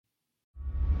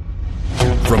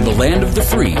From the land of the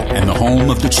free and the home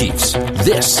of the Chiefs,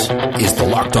 this is the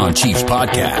Locked On Chiefs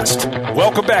podcast.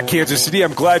 Welcome back, Kansas City.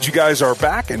 I'm glad you guys are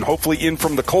back and hopefully in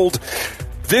from the cold.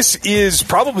 This is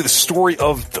probably the story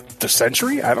of the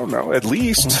century. I don't know, at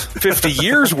least 50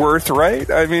 years worth, right?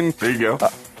 I mean, there you go.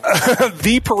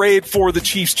 The parade for the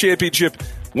Chiefs championship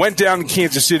went down in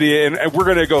Kansas City, and we're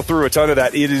going to go through a ton of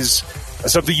that. It is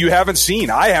something you haven't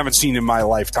seen. I haven't seen in my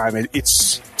lifetime.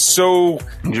 It's so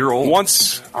you're old.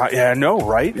 I know,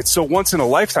 right? It's so once in a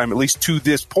lifetime, at least to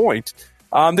this point,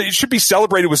 that it should be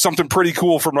celebrated with something pretty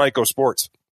cool from Nikco Sports.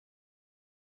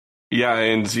 Yeah,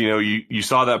 and you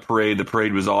saw that parade. The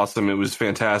parade was awesome. It was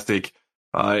fantastic.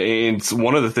 And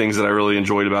one of the things that I really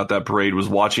enjoyed about that parade was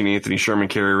watching Anthony Sherman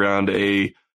carry around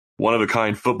a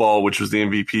one-of-a-kind football, which was the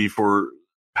MVP for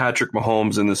Patrick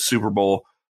Mahomes in the Super Bowl.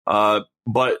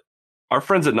 But our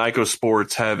friends at Nikco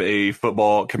Sports have a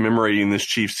football commemorating this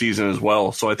Chiefs season as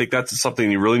well. So I think that's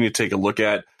something you really need to take a look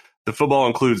at. The football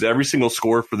includes every single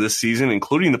score for this season,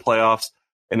 including the playoffs,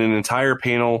 and an entire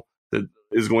panel that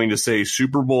is going to say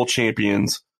Super Bowl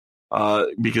champions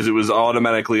because it was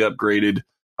automatically upgraded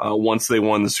once they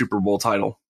won the Super Bowl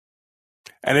title.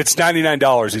 And it's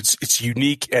 $99. It's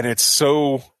unique, and it's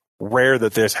so rare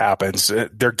that this happens.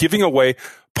 They're giving away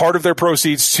part of their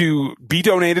proceeds to be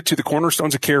donated to the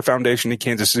Cornerstones of Care Foundation in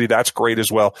Kansas City. That's great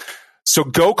as well. So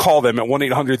go call them at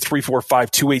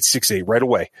 1-800-345-2868 right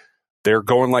away. They're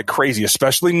going like crazy,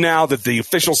 especially now that the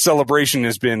official celebration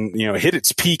has been, hit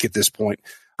its peak at this point.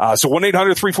 So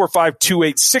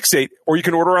 1-800-345-2868, or you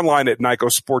can order online at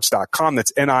NikcoSports.com.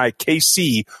 That's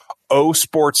NIKCO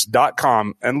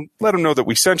Sports.com, and let them know that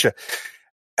we sent you.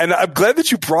 And I'm glad that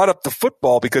you brought up the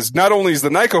football, because not only is the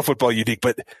Nikco football unique,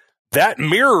 but that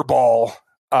mirror ball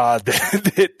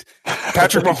that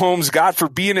Patrick Mahomes got for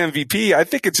being MVP, I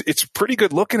think it's pretty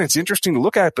good looking. It's interesting to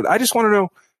look at, but I just want to know,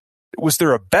 was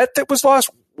there a bet that was lost?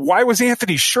 Why was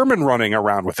Anthony Sherman running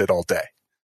around with it all day?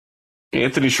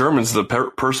 Anthony Sherman's the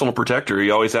personal protector.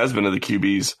 He always has been to the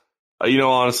QBs.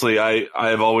 Honestly, I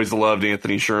have always loved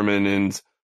Anthony Sherman, and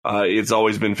it's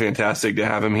always been fantastic to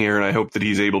have him here, and I hope that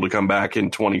he's able to come back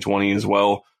in 2020 as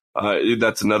well.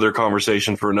 That's another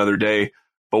conversation for another day.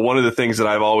 But one of the things that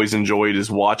I've always enjoyed is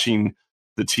watching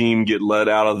the team get led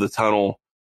out of the tunnel,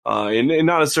 and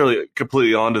not necessarily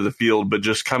completely onto the field, but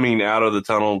just coming out of the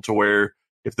tunnel to where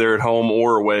if they're at home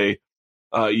or away,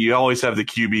 you always have the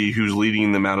QB who's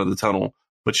leading them out of the tunnel,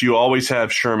 but you always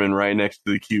have Sherman right next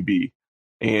to the QB.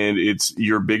 And it's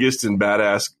your biggest and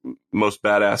most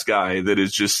badass guy that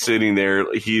is just sitting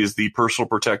there. He is the personal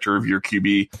protector of your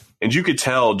QB. And you could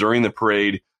tell during the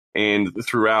parade and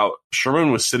throughout,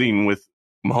 Sherman was sitting with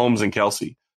Mahomes and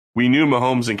Kelsey. We knew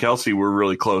Mahomes and Kelsey were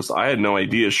really close. I had no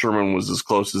idea Sherman was as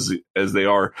close as they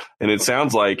are. And it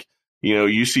sounds like,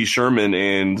 you see Sherman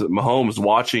and Mahomes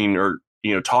watching or,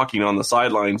 talking on the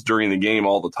sidelines during the game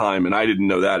all the time. And I didn't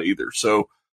know that either. So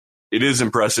it is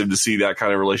impressive to see that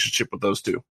kind of relationship with those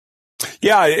two.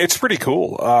 Yeah, it's pretty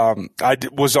cool. I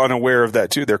was unaware of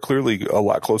that too. They're clearly a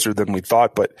lot closer than we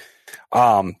thought, but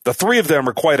the three of them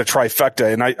are quite a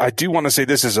trifecta. And I do want to say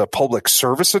this is a public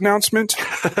service announcement.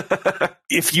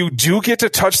 If you do get to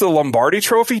touch the Lombardi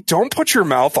trophy, don't put your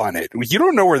mouth on it. You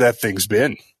don't know where that thing's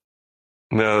been.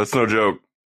 No, that's no joke.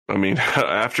 I mean,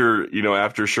 after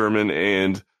Sherman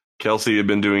and Kelsey had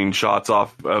been doing shots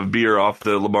off of beer off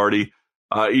the Lombardi,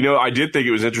 I did think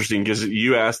it was interesting because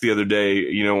you asked the other day,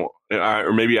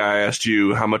 or maybe I asked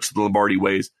you how much the Lombardi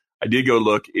weighs. I did go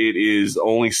look. It is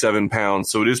only 7 pounds,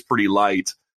 so it is pretty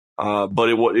light. But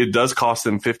it does cost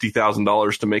them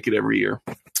 $50,000 to make it every year.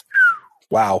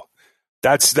 Wow.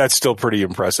 That's still pretty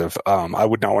impressive. I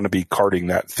would not want to be carting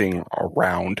that thing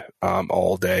around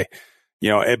all day,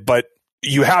 but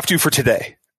you have to for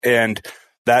today. And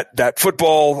that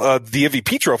football, the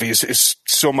MVP trophy is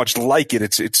so much like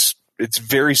it. It's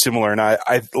very similar. And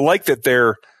I like that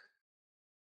they're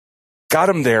got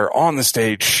him there on the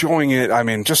stage showing it. I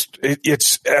mean,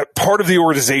 it's part of the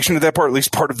organization of that part, at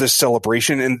least part of this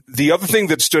celebration. And the other thing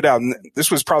that stood out, and this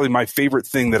was probably my favorite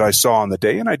thing that I saw on the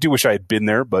day, and I do wish I had been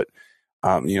there, but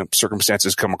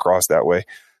circumstances come across that way.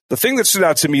 The thing that stood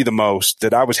out to me the most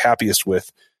that I was happiest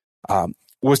with,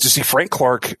 was to see Frank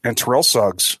Clark and Terrell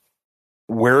Suggs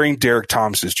wearing Derek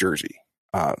Thomas's jersey,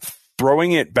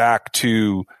 throwing it back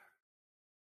to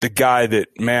the guy that,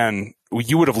 man,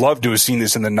 you would have loved to have seen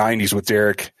this in the 90s with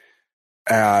Derek.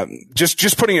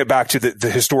 Just putting it back to the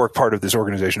historic part of this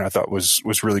organization, I thought was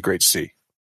really great to see.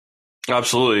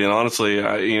 Absolutely. And honestly,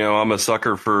 I'm a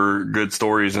sucker for good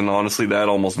stories. And honestly, that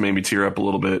almost made me tear up a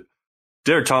little bit.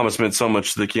 Derek Thomas meant so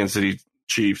much to the Kansas City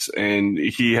Chiefs, and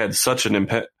he had such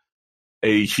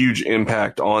a huge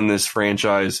impact on this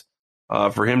franchise.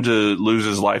 For him to lose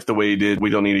his life the way he did, we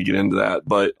don't need to get into that.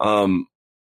 But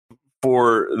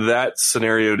for that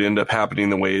scenario to end up happening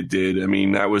the way it did, I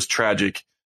mean, that was tragic.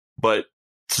 But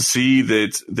to see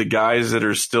that the guys that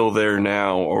are still there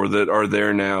now or that are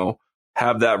there now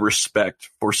have that respect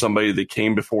for somebody that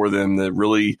came before them that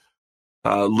really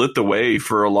lit the way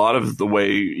for a lot of the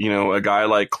way, a guy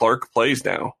like Clark plays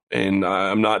now. And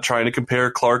I'm not trying to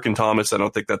compare Clark and Thomas. I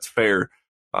don't think that's fair.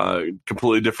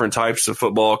 Completely different types of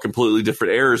football, completely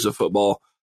different eras of football.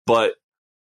 But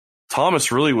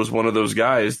Thomas really was one of those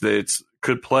guys that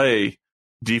could play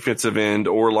defensive end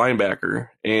or linebacker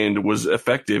and was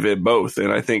effective at both.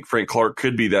 And I think Frank Clark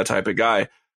could be that type of guy.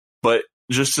 But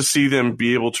just to see them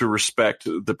be able to respect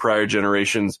the prior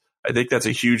generations, I think that's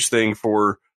a huge thing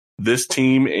for this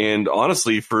team and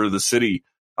honestly for the city.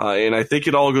 And I think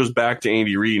it all goes back to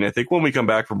Andy Reid. And I think when we come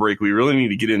back from break, we really need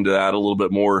to get into that a little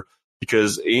bit more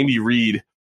because Andy Reid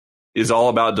is all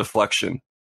about deflection.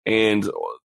 And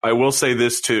I will say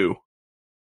this too.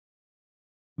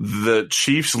 The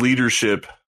Chiefs leadership,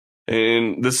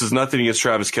 and this is nothing against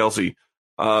Travis Kelce,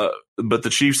 but the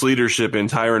Chiefs leadership in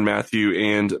Tyrann Mathieu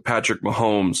and Patrick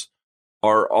Mahomes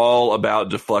are all about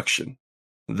deflection.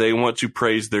 They want to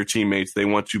praise their teammates. They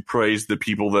want to praise the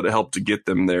people that helped to get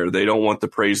them there. They don't want to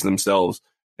praise themselves.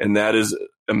 And that is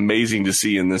amazing to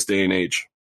see in this day and age.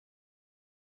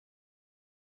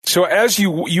 So as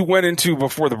you went into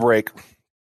before the break,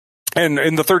 and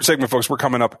in the third segment, folks, we're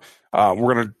coming up.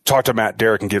 We're going to talk to Matt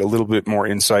Derrick and get a little bit more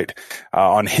insight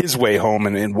on his way home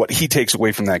and what he takes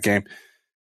away from that game.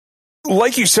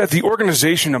 Like you said, the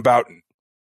organization about,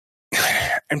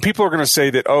 and people are going to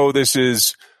say that, oh, this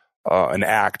is an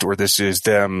act or this is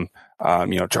them,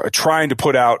 trying to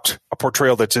put out a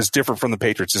portrayal that's as different from the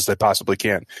Patriots as they possibly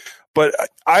can. But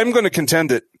I'm going to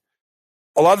contend that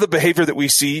a lot of the behavior that we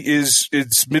see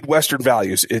it's Midwestern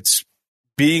values. It's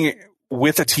being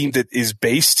with a team that is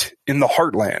based in the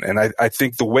heartland. And I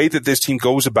think the way that this team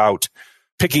goes about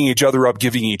picking each other up,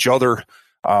 giving each other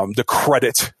the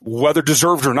credit, whether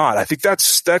deserved or not, I think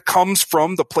that comes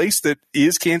from the place that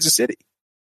is Kansas City.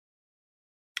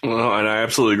 Well, and I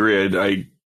absolutely agree.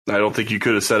 I don't think you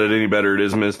could have said it any better. It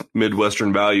is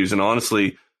Midwestern values. And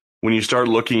honestly, when you start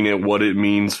looking at what it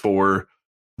means for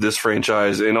this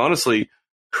franchise and honestly,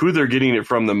 who they're getting it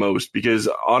from the most, because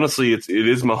honestly, it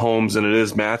is Mahomes and it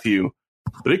is Matthew,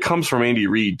 but it comes from Andy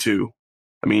Reid too.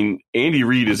 I mean, Andy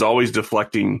Reid is always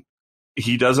deflecting.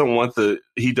 He doesn't want the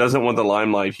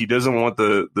limelight. He doesn't want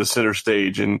the center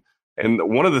stage. And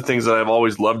one of the things that I've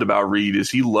always loved about Reid is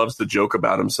he loves to joke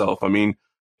about himself. I mean,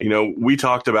 we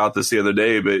talked about this the other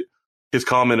day, but his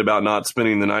comment about not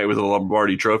spending the night with a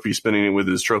Lombardi trophy, spending it with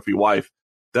his trophy wife,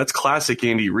 that's classic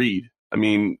Andy Reid. I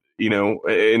mean,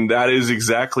 and that is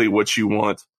exactly what you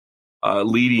want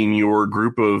leading your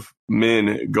group of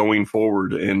men going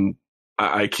forward. And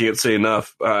I can't say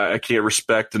enough. I can't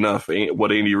respect enough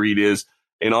what Andy Reid is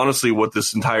and honestly what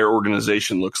this entire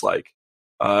organization looks like.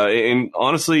 And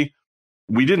honestly,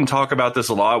 we didn't talk about this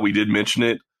a lot. We did mention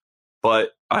it,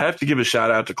 but I have to give a shout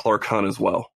out to Clark Hunt as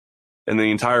well and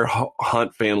the entire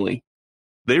Hunt family.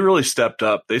 They really stepped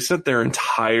up. They sent their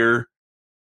entire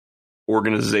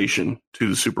organization to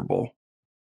the Super Bowl.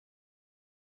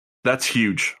 That's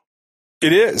huge.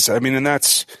 It is. I mean, and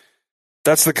that's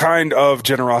the kind of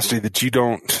generosity that you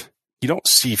don't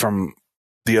see from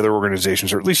the other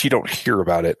organizations, or at least you don't hear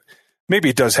about it. Maybe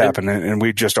it does happen, and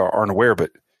we just aren't aware.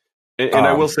 But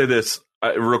I will say this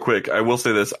real quick. I will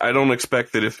say this. I don't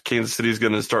expect that if Kansas City is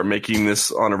going to start making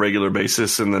this on a regular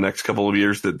basis in the next couple of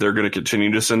years, that they're going to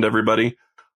continue to send everybody.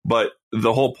 But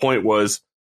the whole point was,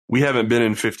 we haven't been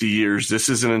in 50 years. This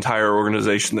is an entire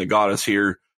organization that got us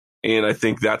here. And I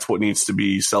think that's what needs to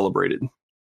be celebrated.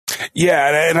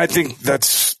 Yeah. And I think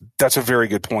that's a very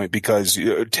good point, because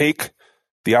you take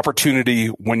the opportunity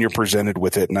when you're presented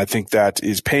with it. And I think that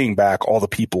is paying back all the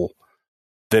people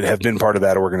that have been part of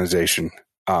that organization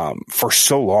for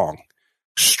so long,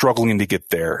 struggling to get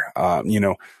there.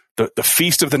 The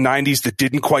feast of the 90s that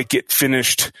didn't quite get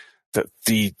finished,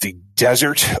 the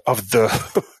desert of the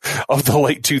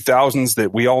late 2000s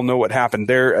that we all know what happened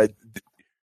there.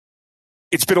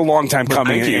 It's been a long time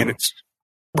coming, and it's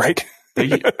right.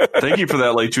 Thank you for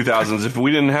that late 2000s. If we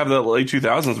didn't have that late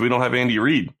 2000s, we don't have Andy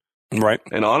Reid. Right.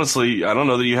 And honestly, I don't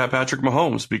know that you have Patrick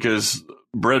Mahomes, because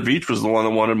Brett Veach was the one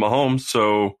that wanted Mahomes.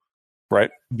 So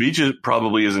right. Veach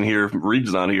probably isn't here.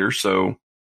 Reid's not here. So,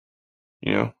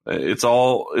 it's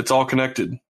all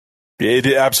connected. It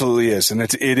absolutely is. And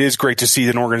it is great to see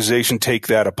an organization take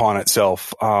that upon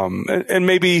itself. And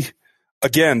maybe,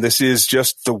 again, this is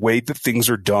just the way that things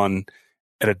are done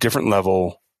at a different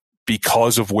level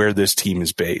because of where this team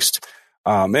is based.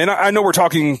 And I know we're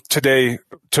talking today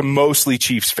to mostly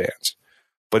Chiefs fans,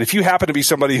 but if you happen to be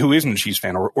somebody who isn't a Chiefs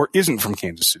fan or isn't from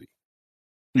Kansas City,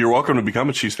 you're welcome to become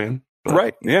a Chiefs fan. But.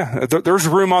 Right. Yeah. There's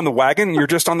room on the wagon. You're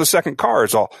just on the second car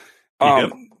is all.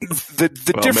 Yep.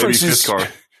 The difference is, car.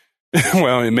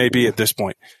 Well, it may be at this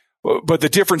point, but the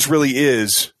difference really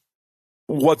is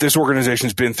what this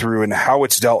organization's been through and how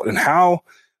it's dealt and how,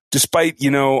 despite,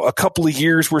 a couple of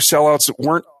years where sellouts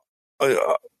weren't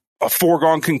a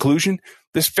foregone conclusion,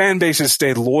 this fan base has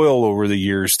stayed loyal over the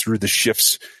years through the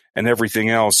shifts and everything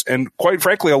else. And quite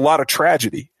frankly, a lot of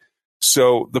tragedy.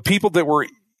 So the people that were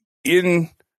in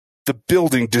the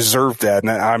building deserve that.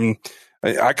 And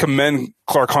I commend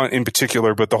Clark Hunt in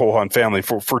particular, but the whole Hunt family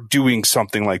for doing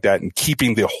something like that and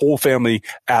keeping the whole family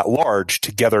at large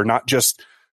together, not just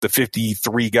the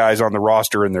 53 guys on the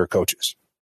roster and their coaches.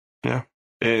 Yeah.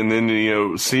 And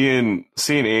then, seeing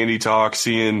Andy talk,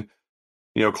 seeing,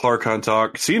 Clark Hunt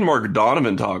talk, seeing Mark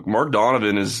Donovan talk. Mark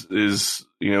Donovan is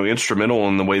instrumental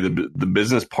in the way the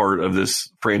business part of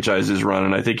this franchise is run.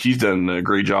 And I think he's done a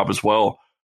great job as well.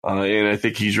 And I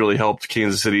think he's really helped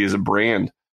Kansas City as a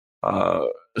brand.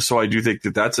 So I do think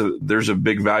that there's a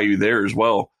big value there as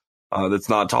well. That's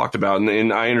not talked about.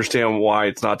 And I understand why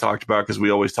it's not talked about because we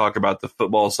always talk about the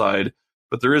football side,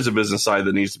 but there is a business side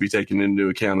that needs to be taken into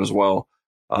account as well.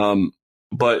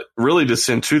 But really to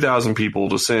send 2,000 people,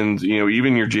 to send,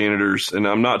 even your janitors, and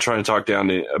I'm not trying to talk down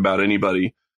about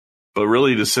anybody, but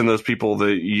really to send those people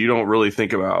that you don't really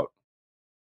think about,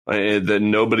 that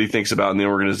nobody thinks about in the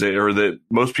organization, or that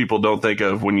most people don't think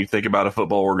of when you think about a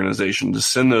football organization, to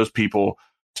send those people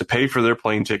to pay for their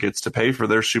plane tickets, to pay for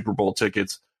their Super Bowl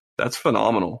tickets. That's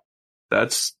phenomenal.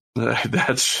 That's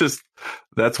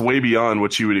way beyond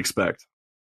what you would expect.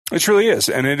 It really is.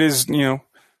 And it is,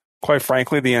 quite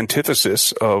frankly, the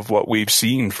antithesis of what we've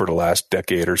seen for the last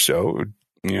decade or so,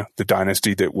 the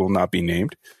dynasty that will not be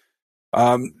named.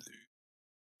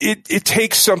 It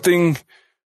takes something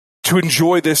to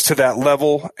enjoy this to that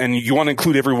level, and you want to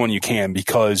include everyone you can,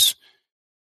 because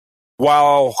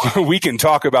while we can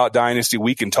talk about dynasty,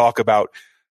 we can talk about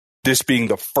this being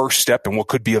the first step in what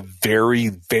could be a very,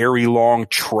 very long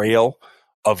trail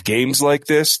of games like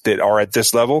this that are at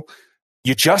this level.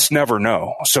 You just never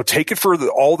know. So take it for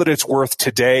all that it's worth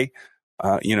today.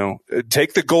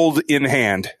 Take the gold in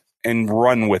hand and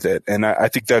run with it. And I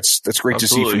think that's great to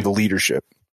see from the leadership.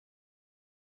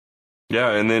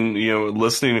 Yeah. And then,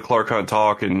 listening to Clark Hunt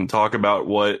talk about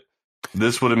what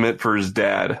this would have meant for his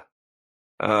dad,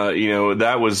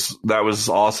 that was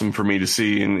awesome for me to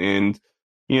see. And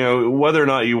whether or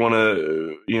not you want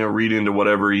to, read into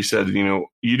whatever he said, you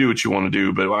do what you want to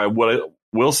do. But what I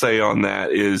will say on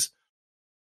that is,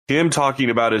 him talking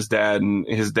about his dad, and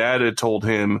his dad had told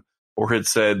him or had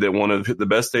said that one of the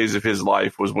best days of his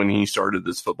life was when he started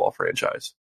this football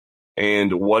franchise,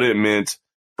 and what it meant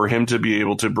for him to be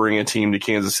able to bring a team to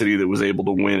Kansas City that was able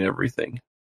to win everything.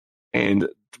 And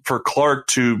for Clark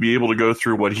to be able to go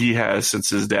through what he has since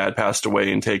his dad passed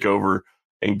away and take over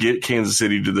and get Kansas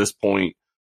City to this point,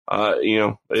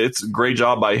 it's a great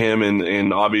job by him.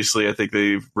 And obviously I think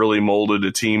they've really molded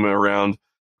a team around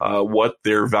what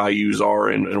their values are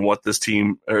and what this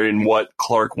team, or in what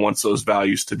Clark wants those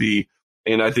values to be.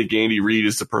 And I think Andy Reid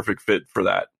is the perfect fit for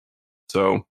that.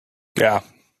 So, yeah,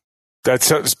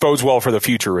 that bodes well for the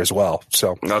future as well.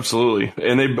 So absolutely.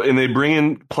 And they bring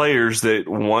in players that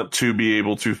want to be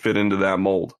able to fit into that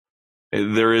mold.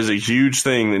 There is a huge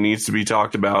thing that needs to be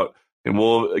talked about, and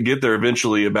we'll get there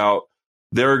eventually, about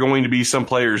there are going to be some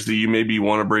players that you maybe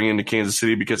want to bring into Kansas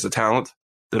City because of talent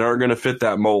that aren't going to fit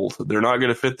that mold. They're not going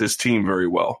to fit this team very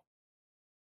well.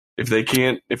 If they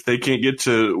can't get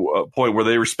to a point where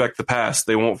they respect the past,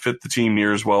 they won't fit the team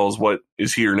near as well as what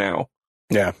is here now.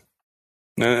 Yeah.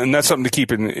 And that's something to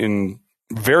keep in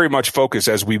very much focus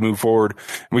as we move forward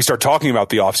and we start talking about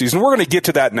the offseason. We're going to get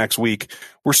to that next week.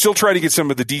 We're still trying to get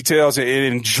some of the details and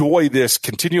enjoy this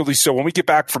continually. So when we get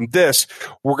back from this,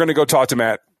 we're going to go talk to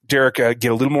Matt Derrick, get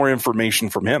a little more information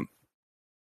from him.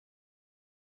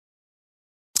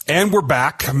 And we're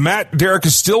back. Matt Derrick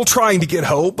is still trying to get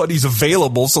hope, but he's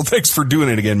available. So thanks for doing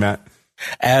it again, Matt.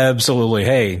 Absolutely.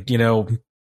 Hey,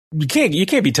 you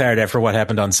can't be tired after what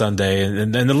happened on Sunday.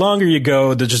 And the longer you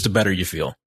go, the better you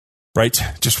feel. Right.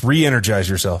 Just re-energize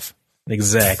yourself.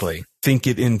 Exactly. Think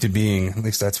it into being. At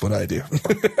least that's what I do.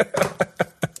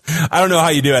 I don't know how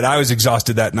you do it. I was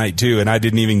exhausted that night too, and I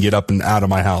didn't even get up and out of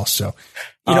my house. So,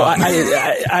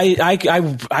 I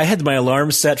had my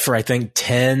alarm set for, I think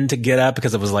 10 to get up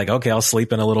because I was like, okay, I'll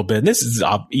sleep in a little bit. And this is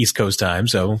East Coast time.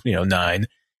 So, 9.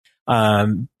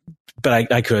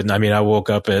 But I couldn't. I mean, I woke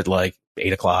up at like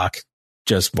 8 o'clock,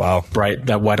 just wide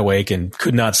awake and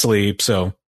could not sleep.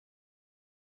 So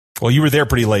Well, you were there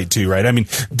pretty late too, right? I mean,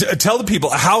 tell the people,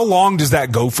 how long does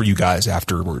that go for you guys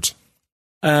afterwards?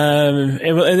 And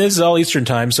this is all Eastern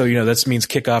time, so that means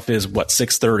kickoff is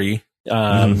 6:30.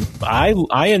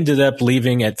 I ended up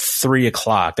leaving at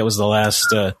 3:00. That was the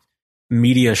last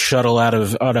media shuttle out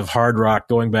of Hard Rock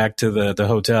going back to the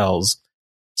hotels.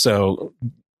 So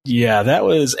yeah, that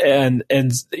was and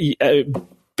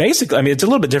basically, I mean, it's a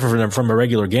little bit different from a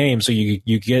regular game. So you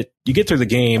get through the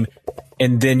game,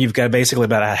 and then you've got basically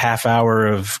about a half hour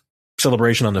of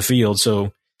celebration on the field.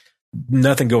 So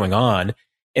nothing going on.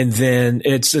 And then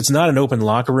it's not an open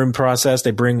locker room process.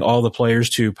 They bring all the players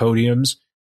to podiums.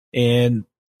 And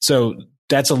so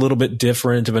that's a little bit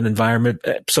different of an environment.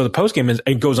 So the post game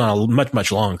it goes on much,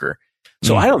 much longer.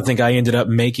 So I don't think I ended up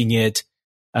making it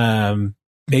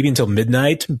maybe until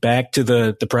midnight back to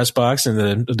the press box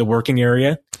and the working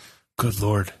area. Good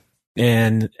Lord.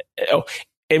 And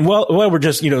while we're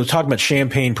just, talking about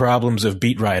champagne problems of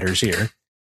beat writers here.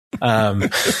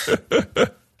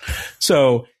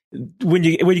 So when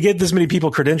you get this many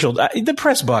people credentialed, the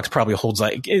press box probably holds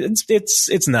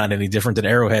it's not any different than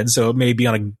Arrowhead. So it may be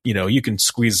on you can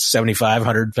squeeze 75,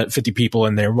 150 people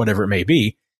in there, whatever it may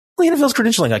be. Well, the NFL's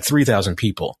credentialing 3,000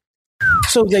 people.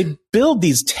 So they build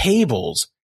these tables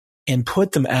and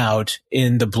put them out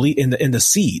in the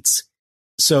seats.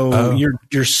 So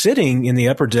you're sitting in the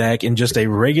upper deck in just a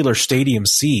regular stadium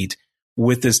seat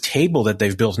with this table that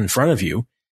they've built in front of you.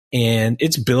 And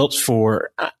it's built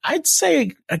for, I'd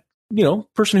say, a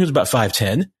person who's about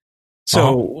 5'10".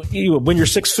 So when you're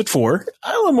 6'4", a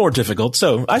little more difficult.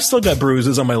 So I still got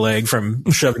bruises on my leg from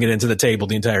shoving it into the table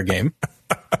the entire game.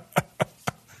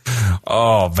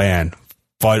 Oh man,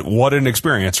 but what an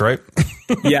experience, right?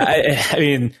 Yeah, I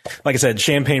mean, like I said,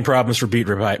 champagne problems for beat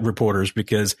reporters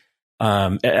because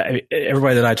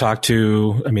everybody that I talked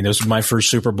to, I mean, this was my first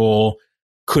Super Bowl.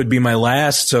 Could be my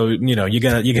last, so you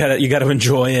gotta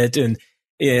enjoy it,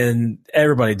 and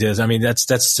everybody does. I mean, that's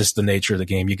just the nature of the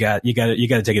game. You got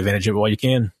to take advantage of it while you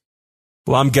can.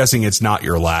 Well, I'm guessing it's not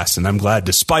your last, and I'm glad,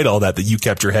 despite all that you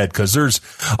kept your head, because there's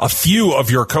a few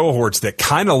of your cohorts that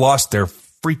kind of lost their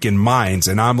freaking minds,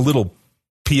 and I'm a little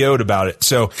PO'd about it.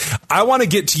 So I want to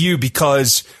get to you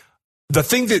because the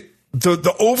thing that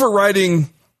the overriding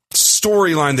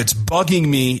storyline that's bugging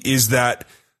me is that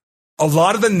a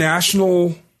lot of the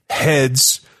national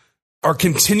heads are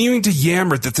continuing to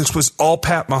yammer that this was all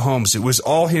Pat Mahomes. It was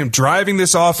all him driving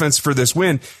this offense for this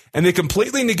win. And they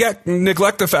completely neglect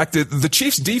the fact that the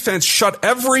Chiefs defense shut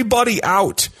everybody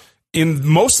out in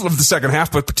most of the second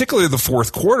half, but particularly the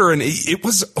fourth quarter. And it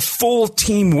was a full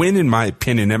team win, in my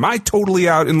opinion. Am I totally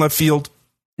out in left field?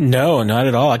 No, not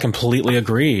at all. I completely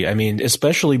agree. I mean,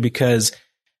 especially because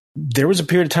there was a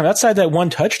period of time outside that one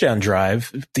touchdown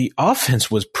drive, the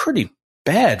offense was pretty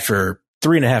bad for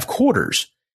 3.5 quarters.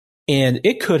 And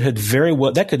it could have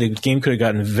the game could have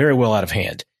gotten very well out of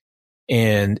hand.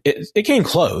 And it came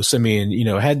close. I mean,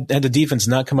 had the defense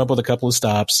not come up with a couple of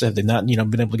stops, had they not,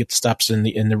 been able to get the stops in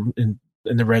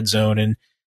the red zone and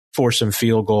force some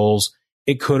field goals,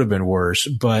 it could have been worse.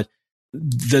 But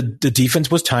the defense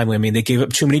was timely. I mean, they gave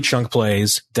up too many chunk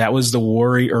plays. That was the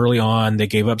worry early on. They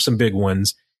gave up some big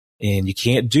ones. And you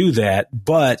can't do that.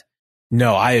 But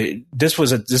no, this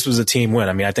was a team win.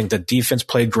 I mean, I think the defense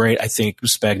played great. I think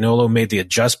Spagnuolo made the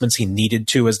adjustments he needed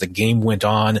to as the game went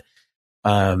on.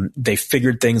 They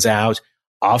figured things out.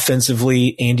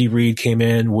 Offensively, Andy Reid came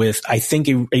in with, I think,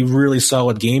 a really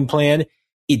solid game plan.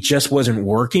 It just wasn't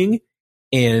working.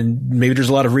 And maybe there's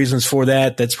a lot of reasons for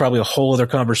that. That's probably a whole other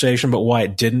conversation about why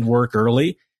it didn't work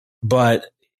early. But,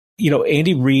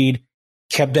 Andy Reid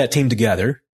kept that team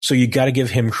together. So you got to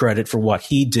give him credit for what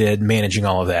he did managing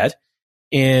all of that.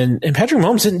 And Patrick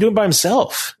Mahomes didn't do it by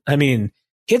himself. I mean,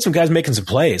 he had some guys making some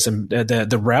plays. And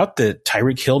the route that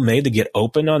Tyreek Hill made to get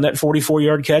open on that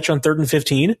 44-yard catch on 3rd and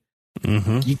 15,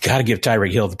 you got to give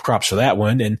Tyreek Hill the props for that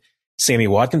one. And Sammy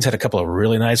Watkins had a couple of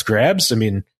really nice grabs. I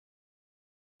mean,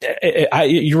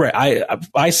 you're right.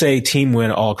 I say team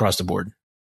win all across the board.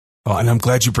 Oh, and I'm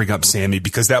glad you bring up Sammy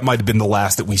because that might have been the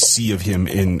last that we see of him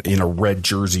in a red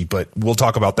jersey, but we'll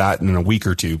talk about that in a week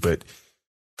or two. But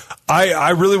I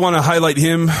really want to highlight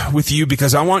him with you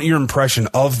because I want your impression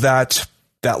of that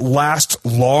last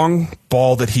long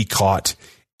ball that he caught.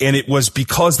 And it was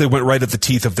because they went right at the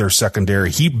teeth of their secondary.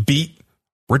 He beat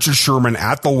Richard Sherman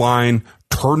at the line,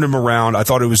 turned him around. I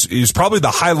thought it was probably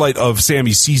the highlight of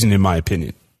Sammy's season, in my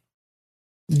opinion.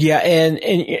 Yeah,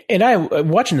 and I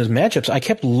watching those matchups, I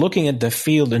kept looking at the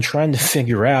field and trying to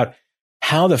figure out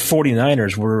how the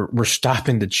 49ers were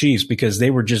stopping the Chiefs because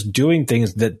they were just doing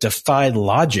things that defied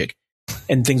logic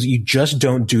and things that you just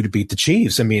don't do to beat the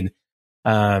Chiefs. I mean,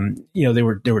 They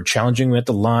were challenging at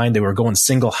the line. They were going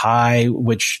single high,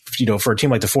 which, for a team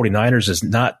like the 49ers is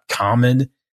not common.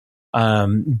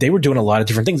 They were doing a lot of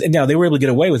different things. And now they were able to get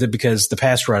away with it because the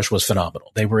pass rush was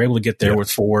phenomenal. They were able to get there with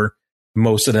 4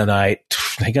 most of the night.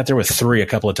 They got there with 3 a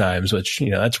couple of times, which,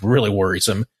 that's really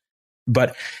worrisome.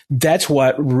 But that's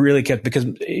what really kept, because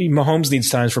Mahomes needs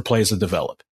times for plays to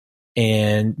develop.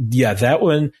 And yeah, that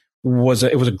one was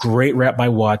a great wrap by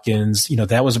Watkins.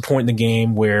 That was a point in the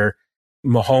game where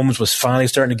Mahomes was finally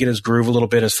starting to get his groove a little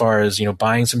bit as far as,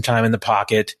 buying some time in the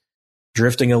pocket,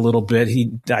 drifting a little bit.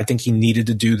 I think he needed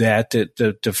to do that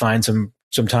to find some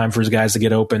time for his guys to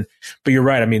get open. But you're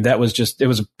right. I mean, that was just, it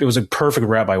was a perfect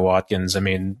wrap by Watkins. I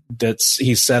mean,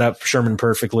 he set up Sherman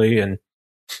perfectly. And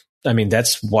I mean,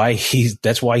 that's why he's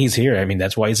here. I mean,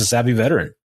 that's why he's a savvy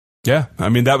veteran. Yeah. I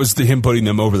mean, that was him putting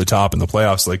them over the top in the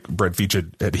playoffs, like Brett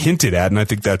Veach had hinted at. And I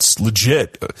think that's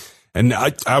legit. And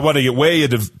I want to get way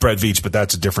into Brett Veach, but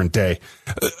that's a different day.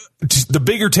 The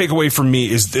bigger takeaway from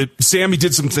me is that Sammy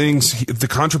did some things, the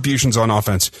contributions on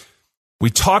offense.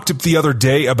 We talked the other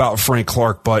day about Frank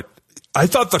Clark, but I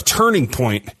thought the turning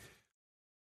point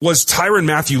was Tyrann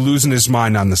Mathieu losing his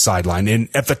mind on the sideline. And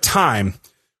at the time,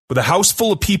 with a house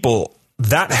full of people,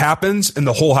 that happens and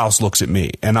the whole house looks at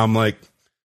me. And I'm like,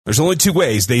 there's only 2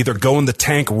 ways. They either go in the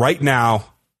tank right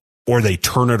now or they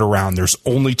turn it around. There's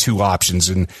only 2 options.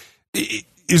 And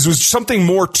was something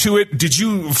more to it? Did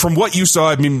you, from what you saw,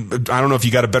 I mean, I don't know if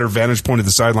you got a better vantage point of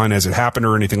the sideline as it happened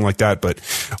or anything like that, but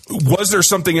was there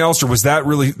something else, or was that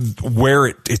really where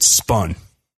it spun?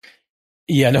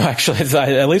 Yeah, no, actually,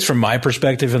 at least from my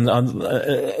perspective in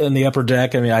the upper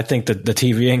deck, I mean, I think that the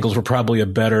TV angles were probably a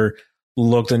better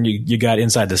look than you got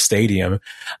inside the stadium.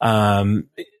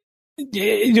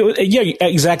 Yeah,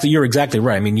 exactly. You're exactly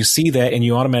right. I mean, you see that and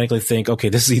you automatically think, okay,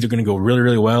 this is either going to go really,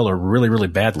 really well or really, really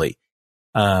badly.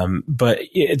 But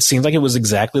it seemed like it was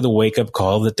exactly the wake up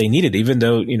call that they needed, even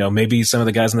though, maybe some of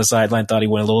the guys on the sideline thought he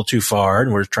went a little too far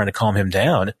and were trying to calm him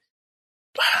down.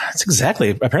 That's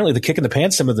exactly, apparently, the kick in the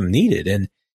pants some of them needed. And,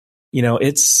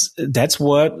 that's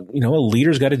what, a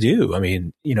leader's got to do. I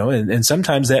mean, and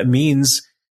sometimes that means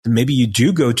maybe you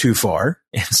do go too far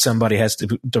and somebody has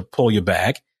to pull you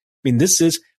back. I mean, this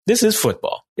is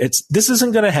football. This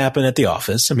isn't going to happen at the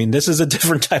office. I mean, this is a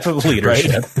different type of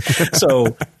leadership. Right.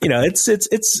 So,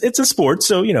 it's a sport.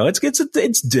 So,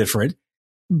 it's different.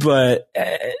 But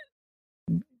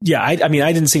yeah, I mean,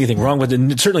 I didn't see anything wrong with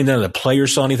it. Certainly none of the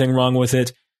players saw anything wrong with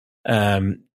it.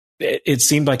 It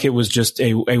seemed like it was just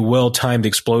a well-timed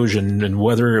explosion, and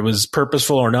whether it was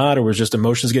purposeful or not, or was just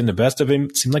emotions getting the best of him,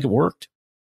 it seemed like it worked.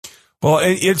 Well,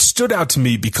 it stood out to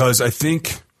me because I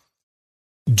think,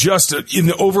 just in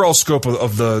the overall scope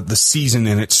of the season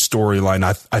and its storyline,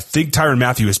 I think Tyrann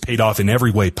Mathieu has paid off in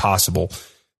every way possible.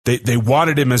 They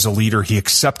wanted him as a leader. He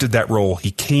accepted that role.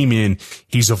 He came in.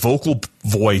 He's a vocal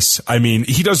voice. I mean,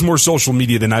 he does more social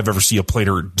media than I've ever seen a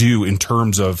player do in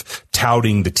terms of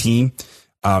touting the team.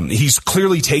 He's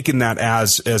clearly taken that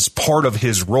as part of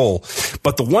his role.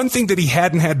 But the one thing that he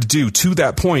hadn't had to do to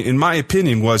that point, in my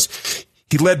opinion, was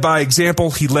he led by example.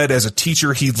 He led as a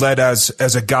teacher. He led as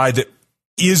a guy that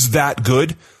is that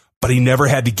good, but he never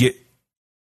had to get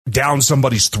down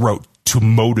somebody's throat to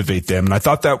motivate them. And I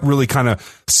thought that really kind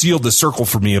of sealed the circle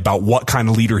for me about what kind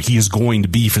of leader he is going to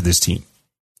be for this team.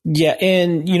 Yeah.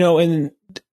 And, and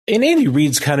Andy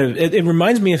Reid's kind of, it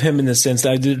reminds me of him in the sense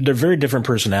that they're very different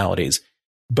personalities,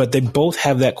 but they both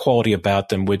have that quality about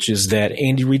them, which is that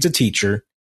Andy Reid's a teacher.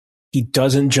 He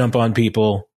doesn't jump on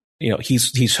people.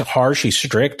 He's harsh. He's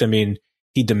strict. I mean,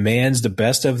 he demands the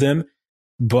best of them,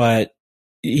 but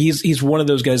he's one of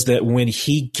those guys that when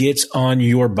he gets on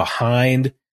your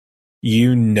behind,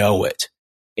 it,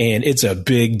 and it's a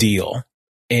big deal.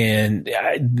 And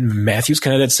Matthew's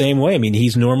kind of that same way. I mean,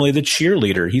 he's normally the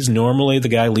cheerleader. He's normally the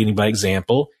guy leading by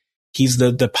example. He's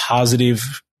the positive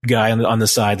guy on the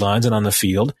sidelines and on the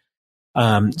field.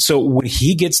 So when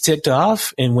he gets ticked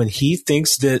off and when he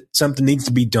thinks that something needs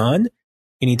to be done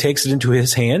and he takes it into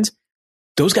his hands,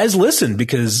 those guys listen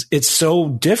because it's so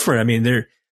different. I mean, they're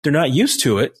not used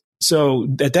to it. So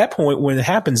at that point, when it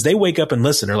happens, they wake up and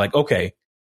listen. They're like, okay,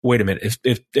 wait a minute.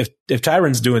 If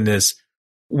Tyrann's doing this,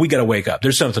 we got to wake up.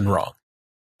 There's something wrong.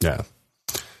 Yeah.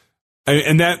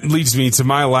 And that leads me to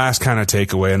my last kind of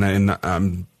takeaway. And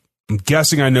I'm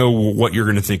guessing I know what you're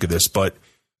going to think of this, but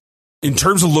in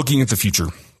terms of looking at the future,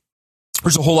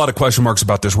 there's a whole lot of question marks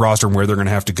about this roster and where they're going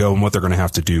to have to go and what they're going to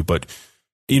have to do. But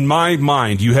in my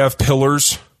mind, you have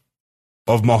pillars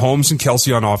of Mahomes and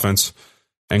Kelsey on offense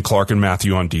and Clark and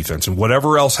Mathieu on defense. And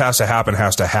whatever else has to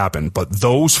happen. But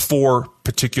those 4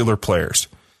 particular players,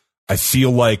 I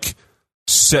feel like,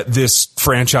 set this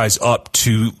franchise up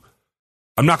to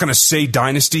I'm not going to say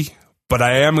dynasty, but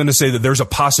I am going to say that there's a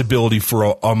possibility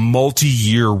for a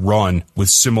multi-year run with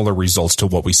similar results to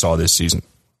what we saw this season.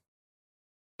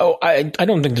 Oh, I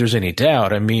don't think there's any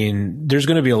doubt. I mean, there's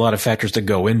going to be a lot of factors that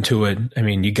go into it. I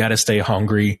mean, you got to stay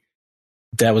hungry.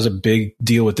 That was a big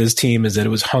deal with this team, is that it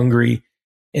was hungry,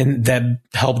 and that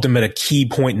helped them at a key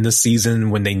point in the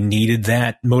season when they needed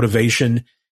that motivation.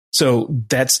 So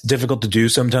that's difficult to do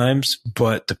sometimes,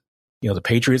 but the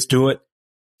Patriots do it.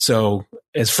 So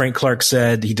as Frank Clark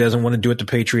said, he doesn't want to do it the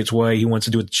Patriots way. He wants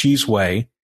to do it the Chiefs way.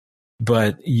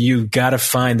 But you got to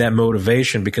find that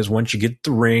motivation, because once you get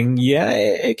the ring,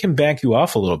 it can back you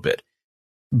off a little bit.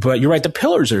 But you're right, the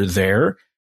pillars are there.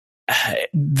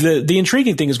 The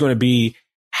intriguing thing is going to be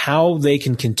how they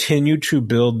can continue to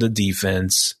build the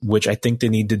defense, which I think they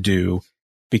need to do,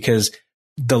 because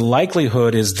the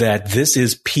likelihood is that this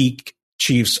is peak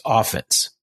Chiefs offense.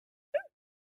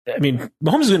 I mean,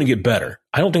 Mahomes is going to get better.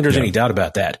 I don't think there's any doubt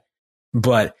about that.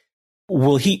 But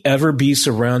will he ever be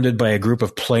surrounded by a group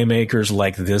of playmakers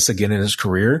like this again in his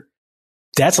career?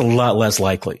 That's a lot less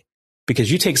likely,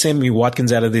 because you take Sammy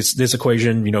Watkins out of this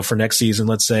equation, for next season,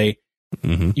 let's say,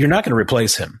 you're not going to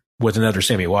replace him with another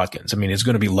Sammy Watkins. I mean, it's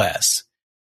going to be less.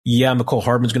 Yeah, McCole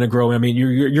Hardman's going to grow. I mean,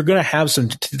 you're going to have some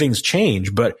things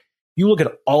change, but you look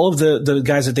at all of the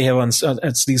guys that they have on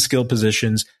these skill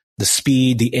positions, the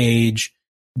speed, the age,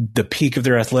 the peak of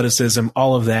their athleticism,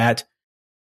 all of that.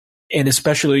 And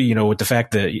especially, with the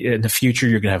fact that in the future,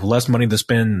 you're going to have less money to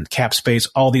spend, cap space,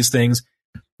 all these things.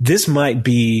 This might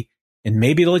be, and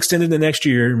maybe it'll extend into next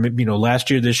year, last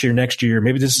year, this year, next year.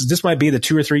 Maybe this might be the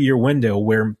 2 or 3 year window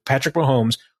where Patrick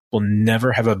Mahomes will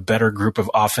never have a better group of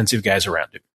offensive guys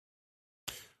around him.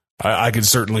 I could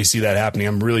certainly see that happening.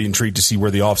 I'm really intrigued to see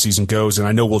where the offseason goes, and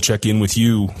I know we'll check in with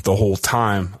you the whole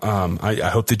time. I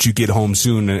hope that you get home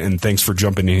soon, and thanks for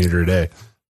jumping in here today.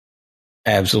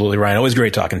 Absolutely, Ryan. Always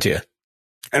great talking to you.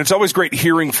 And it's always great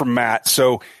hearing from Matt.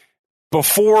 So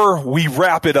before we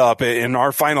wrap it up in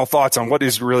our final thoughts on what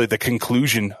is really the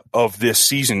conclusion of this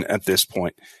season at this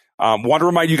point, want to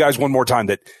remind you guys one more time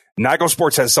that Nyko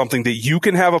Sports has something that you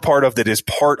can have a part of that is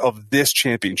part of this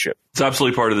championship. It's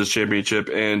absolutely part of this championship.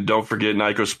 And don't forget,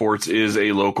 Nyko Sports is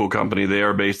a local company. They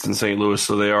are based in St. Louis,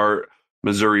 so they are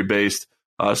Missouri based.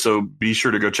 So be sure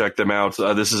to go check them out.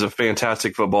 This is a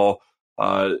fantastic football.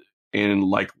 And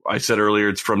like I said earlier,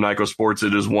 it's from Nyko Sports.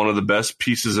 It is one of the best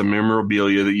pieces of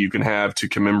memorabilia that you can have to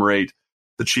commemorate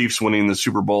the Chiefs winning the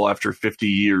Super Bowl after 50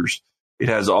 years. It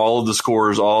has all of the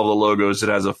scores, all of the logos. It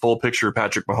has a full picture of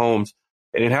Patrick Mahomes,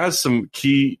 and it has some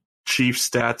key Chiefs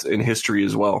stats in history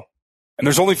as well. And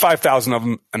there's only 5,000 of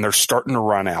them, and they're starting to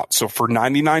run out. So for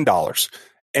 $99,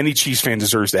 any Chiefs fan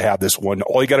deserves to have this one.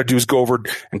 All you got to do is go over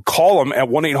and call them at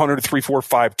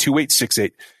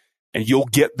 1-800-345-2868, and you'll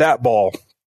get that ball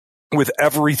with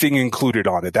everything included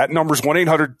on it. That number is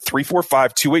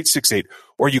 1-800-345-2868,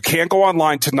 or you can go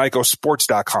online to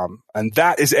NykoSports.com, and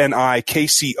that is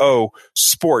NIKCO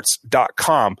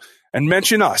sports.com, and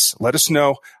mention us. Let us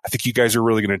know. I think you guys are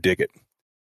really going to dig it.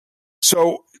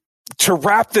 So to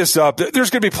wrap this up, there's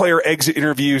going to be player exit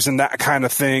interviews and that kind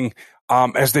of thing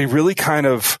as they really kind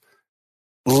of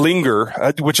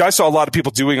linger, which I saw a lot of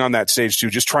people doing on that stage too,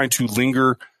 just trying to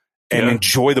linger and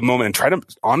enjoy the moment and try to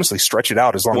honestly stretch it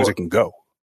out as long as it can go.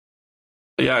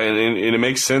 Yeah, and it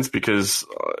makes sense because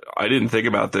I didn't think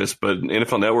about this, but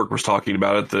NFL Network was talking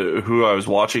about it, who I was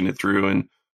watching it through,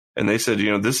 and they said,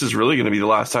 this is really going to be the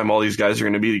last time all these guys are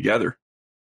going to be together.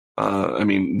 I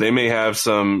mean, they may have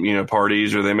some,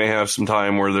 parties, or they may have some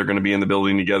time where they're going to be in the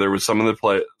building together with some of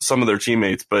their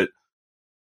teammates, but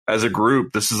as a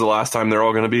group, this is the last time they're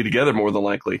all going to be together, more than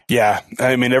likely. Yeah.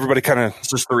 I mean, everybody kind of... It's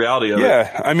just the reality of it.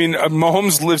 Yeah. I mean,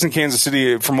 Mahomes lives in Kansas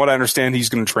City. From what I understand, he's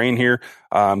going to train here,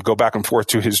 go back and forth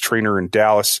to his trainer in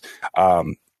Dallas.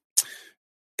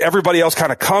 Everybody else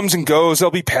kind of comes and goes.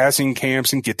 There'll be passing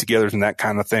camps and get-togethers and that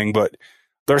kind of thing. But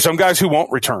there are some guys who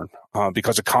won't return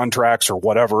because of contracts or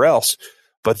whatever else.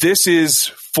 But this is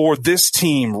for this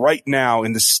team right now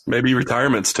in this. Maybe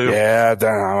retirements too. Yeah,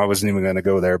 I wasn't even going to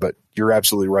go there, but you're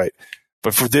absolutely right.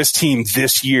 But for this team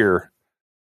this year,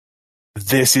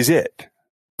 this is it.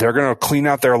 They're going to clean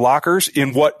out their lockers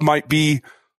in what might be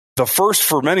the first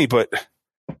for many, but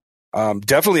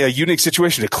definitely a unique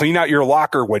situation to clean out your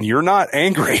locker when you're not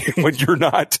angry, when you're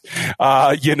not,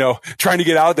 trying to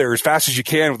get out of there as fast as you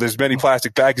can with as many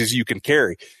plastic bags as you can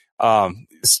carry.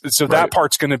 So that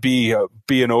part's going to be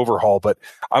an overhaul, but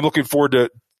I'm looking forward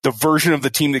to the version of the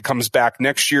team that comes back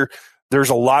next year. There's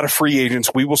a lot of free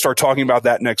agents. We will start talking about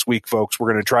that next week, folks.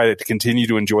 We're going to try to continue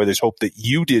to enjoy this. Hope that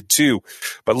you did too,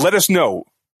 but let us know.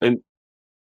 And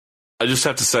I just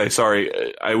have to say,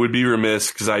 sorry, I would be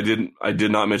remiss because I did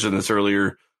not mention this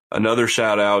earlier. Another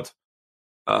shout out.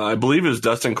 I believe it was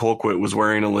Dustin Colquitt was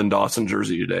wearing a Lynn Dawson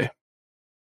jersey today.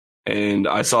 And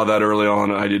I saw that early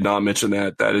on. I did not mention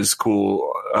that. That is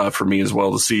cool for me as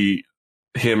well to see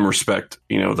him respect,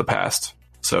 the past.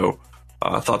 So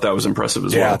I thought that was impressive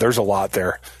as well. Yeah, there's a lot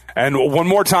there. And one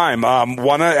more time,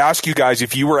 want to ask you guys,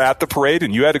 if you were at the parade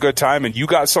and you had a good time and you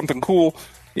got something cool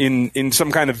in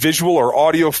some kind of visual or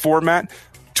audio format,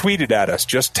 tweet it at us.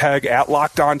 Just tag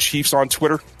 @LockedOnChiefs on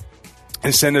Twitter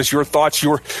and send us your thoughts,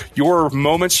 your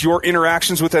moments, your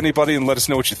interactions with anybody, and let us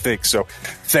know what you think. So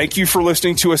thank you for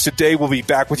listening to us today. We'll be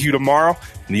back with you tomorrow,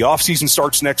 and the offseason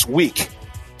starts next week.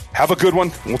 Have a good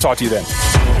one, and we'll talk to you then.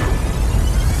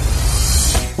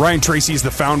 Ryan Tracy is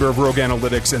the founder of Rogue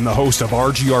Analytics and the host of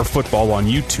RGR Football on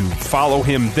YouTube. Follow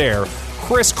him there.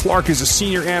 Chris Clark is a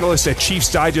senior analyst at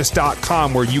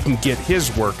ChiefsDigest.com, where you can get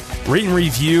his work. Rate and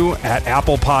review at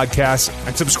Apple Podcasts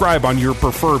and subscribe on your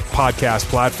preferred podcast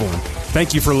platform.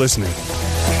 Thank you for listening.